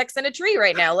having sex in a tree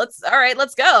right now. Let's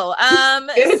go.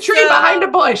 In a tree behind a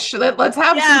bush. Let's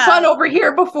have some fun over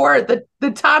here before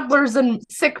the toddlers and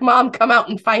sick mom come out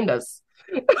and find us.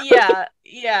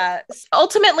 Yeah.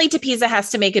 Ultimately, Tepiza has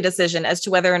to make a decision as to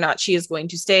whether or not she is going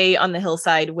to stay on the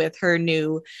hillside with her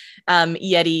new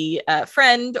Yeti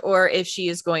friend, or if she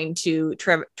is going to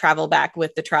travel back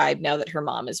with the tribe now that her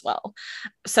mom is well.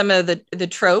 Some of the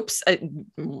tropes,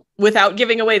 without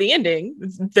giving away the ending,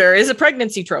 there is a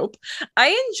pregnancy trope. I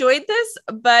enjoyed this,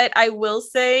 but I will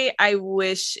say I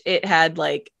wish it had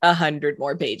like 100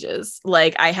 more pages.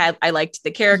 Like I liked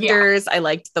the characters, I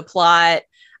liked the plot.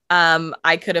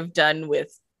 I could have done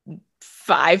with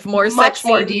 5 more much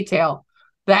more detail.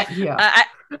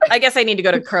 I guess I need to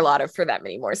go to Carlotta for that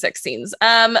many more sex scenes.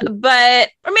 But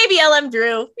or maybe LM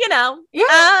Drew, you know.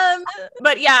 Yeah.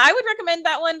 But yeah, I would recommend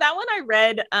that one. That one I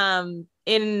read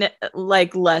in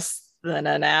like less than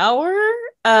an hour.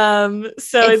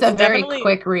 So it's a very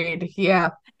quick read. Yeah.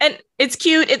 And it's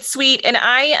cute, it's sweet. And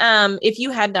I if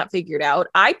you had not figured out,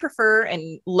 I prefer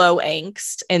low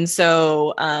angst. And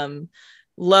so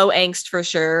low angst for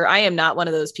sure. I am not one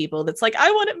of those people that's like,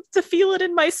 I want to feel it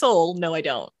in my soul. No, I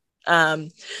don't.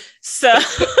 So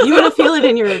you want to feel it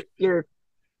in your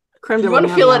creme de you want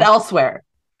to feel it elsewhere.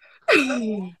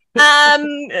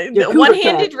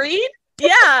 One-handed read.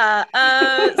 Yeah.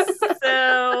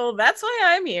 So that's why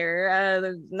I'm here.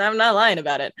 I'm not lying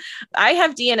about it. I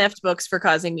have DNF'd books for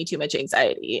causing me too much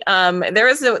anxiety. There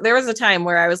was a time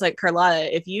where I was like,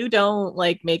 Carlotta, if you don't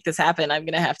like make this happen, I'm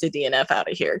gonna have to DNF out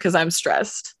of here because I'm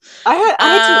stressed.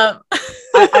 I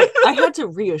had to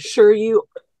reassure you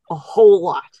a whole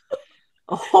lot.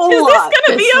 A whole lot. Is this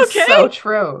gonna be okay? Is so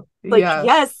true. Like,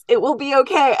 yes, it will be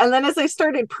okay. And then as I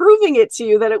started proving it to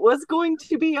you that it was going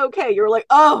to be okay, you were like,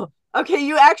 oh, okay,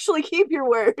 you actually keep your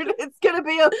word. It's gonna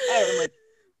be okay.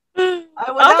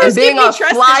 I'm like, being a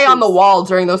fly on the wall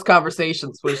during those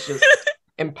conversations was just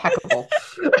impeccable.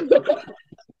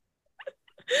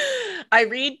 I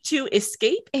read to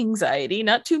escape anxiety,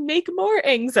 not to make more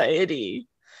anxiety.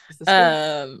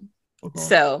 So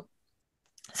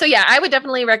yeah, I would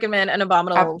definitely recommend An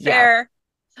Abominable Affair.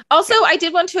 Also, I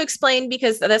did want to explain,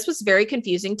 because this was very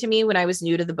confusing to me when I was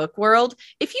new to the book world.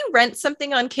 If you rent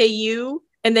something on KU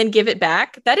and then give it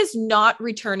back, that is not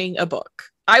returning a book.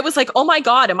 I was like, oh my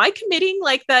God, am I committing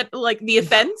like the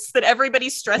offense that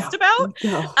everybody's stressed about?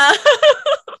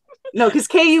 No, because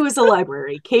KU is a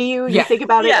library. KU, you think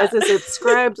about it as a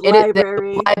subscribed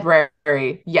library.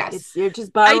 Library, yes. You're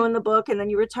just borrowing the book and then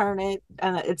you return it.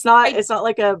 It's not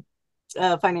like a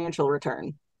financial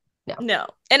return. No.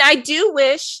 And I do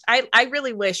wish, I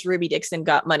really wish Ruby Dixon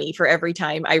got money for every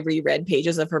time I reread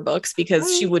pages of her books,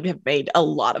 because she would have made a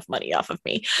lot of money off of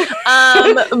me. But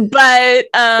especially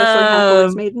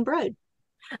Half Maiden Bread.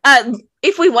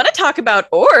 If we want to talk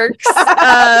about orcs,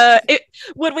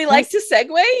 would we like to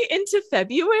segue into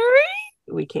February?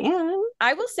 We can.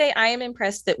 I will say I am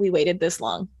impressed that we waited this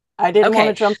long. I didn't want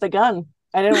to jump the gun.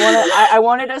 I didn't want to. I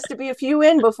wanted us to be a few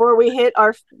in before we hit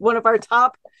one of our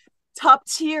top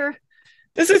tier.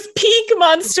 This is peak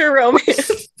monster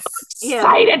romance.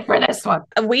 Excited for this one.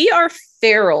 We are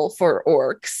feral for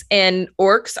orcs, and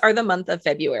orcs are the month of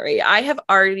February. I have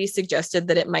already suggested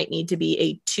that it might need to be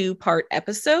a 2-part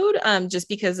episode, just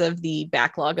because of the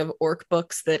backlog of orc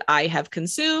books that I have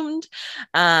consumed,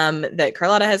 that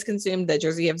Carlotta has consumed, that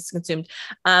Jersey has consumed.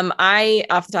 I,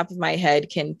 off the top of my head,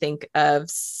 can think of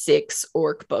 6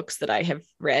 orc books that I have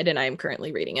read, and I am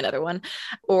currently reading another one.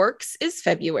 Orcs is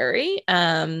February.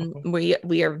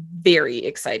 We are very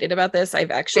excited about this.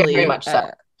 I've actually very much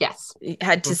so. Yes.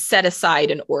 Had to set aside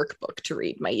an orc book to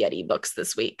read my Yeti books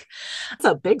this week. That's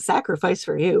a big sacrifice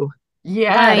for you.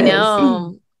 Yeah, I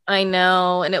know.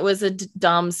 And it was a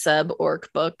Dom sub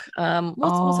orc book. We'll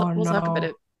talk about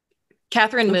it.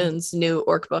 Catherine Moon's new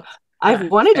orc book. I've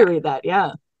wanted to read that.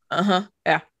 Yeah.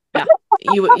 Yeah.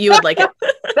 You would like it.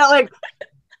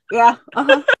 Yeah.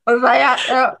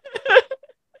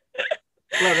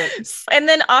 Love it. And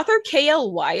then author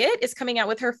KL Wyatt is coming out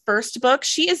with her first book.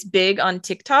 She is big on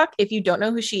TikTok. If you don't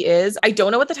know who she is, I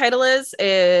don't know what the title is,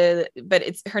 but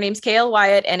her name's KL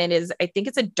Wyatt, and I think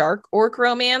it's a dark orc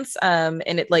romance. And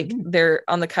it they're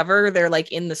on the cover, they're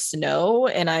like in the snow,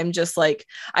 and I'm just like,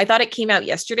 I thought it came out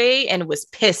yesterday and was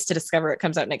pissed to discover it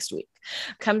comes out next week.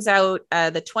 Comes out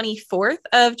the 24th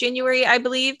of January, I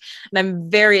believe, and I'm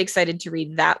very excited to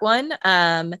read that one.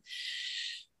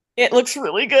 It looks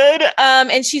really good.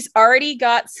 And she's already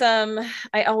got some,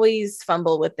 I always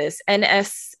fumble with this,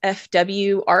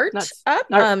 NSFW art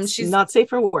up. She's not safe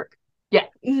for work. Yeah.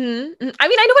 Mm-hmm. I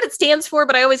mean, I know what it stands for,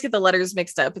 but I always get the letters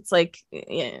mixed up. It's like,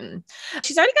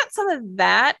 she's already got some of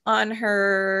that on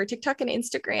her TikTok and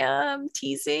Instagram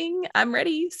teasing. I'm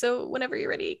ready. So whenever you're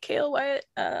ready, KL Wyatt,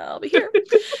 I'll be here.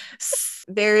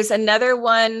 There's another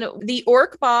one. The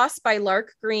Orc Boss by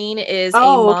Lark Green is a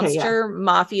monster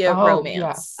mafia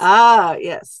romance. Ah,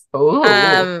 yes. Oh,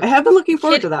 I have been looking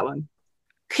forward to that one.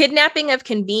 Kidnapping of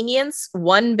Convenience,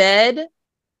 One Bed,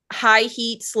 High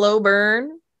Heat, Slow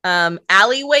Burn,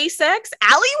 Alleyway Sex.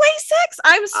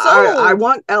 I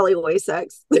want alleyway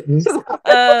sex.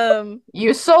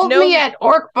 You sold me at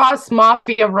Orc Boss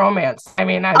Mafia Romance. I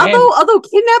mean, although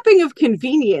Kidnapping of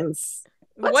Convenience.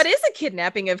 What is a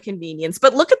Kidnapping of Convenience?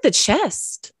 But look at the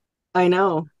chest. I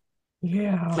know.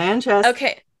 Yeah. Man chest.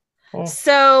 Okay.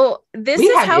 So we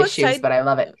is how issues, but I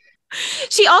love it.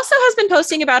 She also has been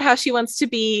posting about how she wants to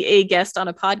be a guest on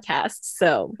a podcast.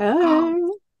 So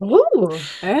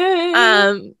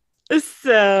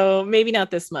so maybe not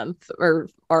this month or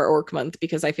our Orc month,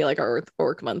 because I feel like our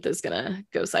Orc month is gonna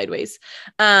go sideways.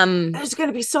 There's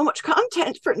gonna be so much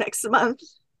content for next month.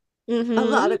 A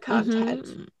lot of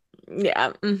content.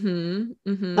 Yeah.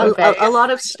 A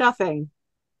lot of stuffing.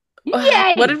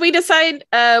 Yay! What did we decide?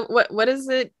 What is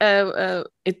it?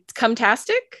 It's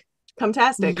cumtastic?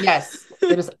 Cumtastic. Yes.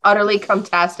 It is utterly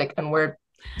cumtastic, and we're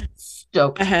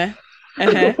stoked. And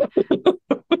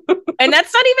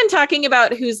that's not even talking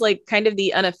about who's like kind of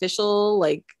the unofficial,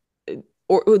 like,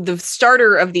 or the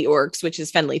starter of the orcs, which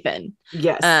is Fenley Fen.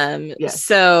 Yes.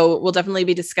 So we'll definitely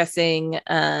be discussing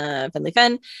Fenley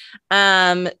Fen.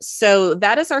 So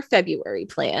that is our February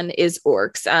plan, is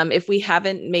orcs. If we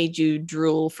haven't made you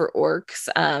drool for orcs,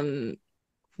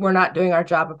 we're not doing our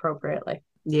job appropriately.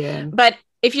 Yeah. But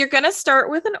if you're gonna start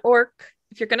with an orc,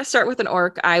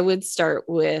 I would start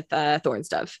with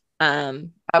Thornsdove.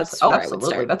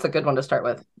 Absolutely, that's a good one to start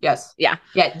with. Yes. Yeah.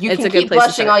 You can keep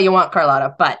blushing all you want,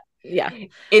 Carlotta, but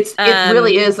it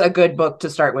really is a good book to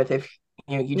start with if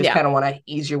you just kind of want to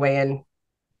ease your way in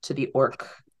to the orc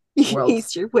world.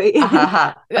 Ease your way in.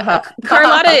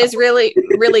 Carlotta is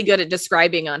really good at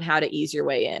describing on how to ease your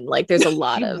way in. Like there's a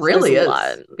lot of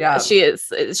Yeah,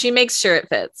 she makes sure it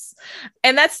fits.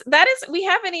 And that is we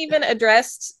haven't even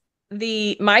addressed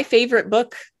my favorite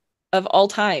book of all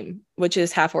time, which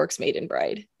is Half Orc's Maiden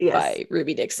Bride by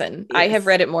Ruby Dixon. I have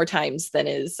read it more times than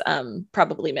is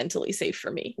probably mentally safe for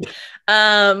me.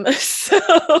 So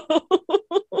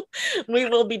we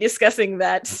will be discussing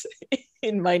that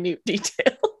in minute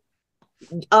detail.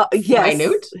 Yes.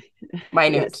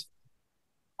 Minute.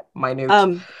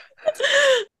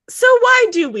 So why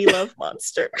do we love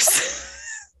monsters?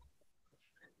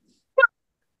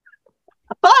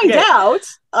 Find out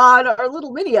on our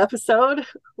little mini episode.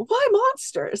 Why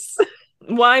monsters?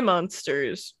 Why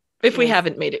monsters? If we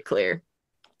haven't made it clear.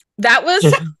 That was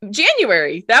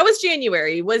January.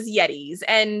 Was Yetis.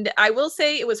 And I will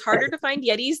say it was harder to find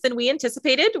Yetis than we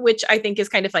anticipated, which I think is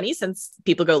kind of funny since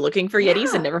people go looking for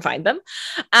Yetis and never find them.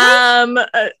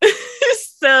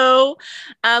 So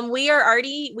we are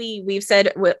already, we've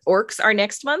said orcs are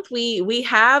next month. We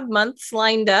have months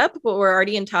lined up, but we're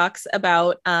already in talks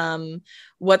about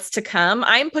what's to come.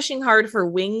 I'm pushing hard for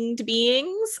winged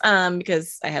beings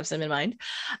because I have some in mind.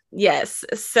 Yes.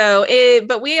 So,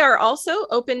 but we are also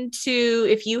open to,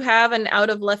 if you have an out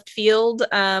of left field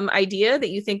idea that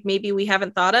you think maybe we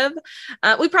haven't thought of,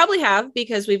 we probably have,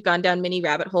 because we've gone down many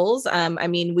rabbit holes. I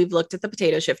mean, we've looked at the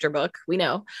potato shifter book. We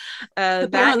know the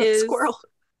bear and the squirrel.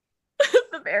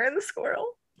 The bear and the squirrel.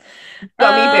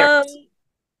 Gummy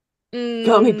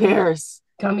bears.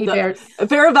 Gummy bears. A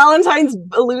pair of Valentine's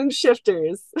balloon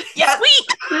shifters. Yeah, sweet.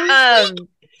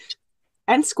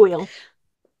 And squeal.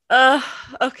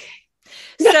 Okay.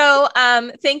 So,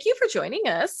 thank you for joining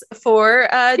us for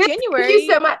January. Thank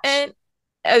you so much. And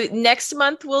next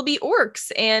month will be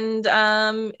orcs, and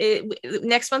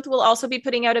next month we'll also be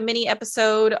putting out a mini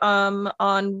episode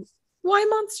on why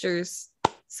monsters.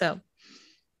 So,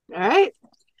 all right.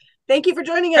 Thank you for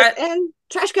joining us, and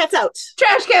Trash Cats out.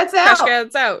 Trash Cats out. Trash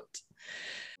Cats out.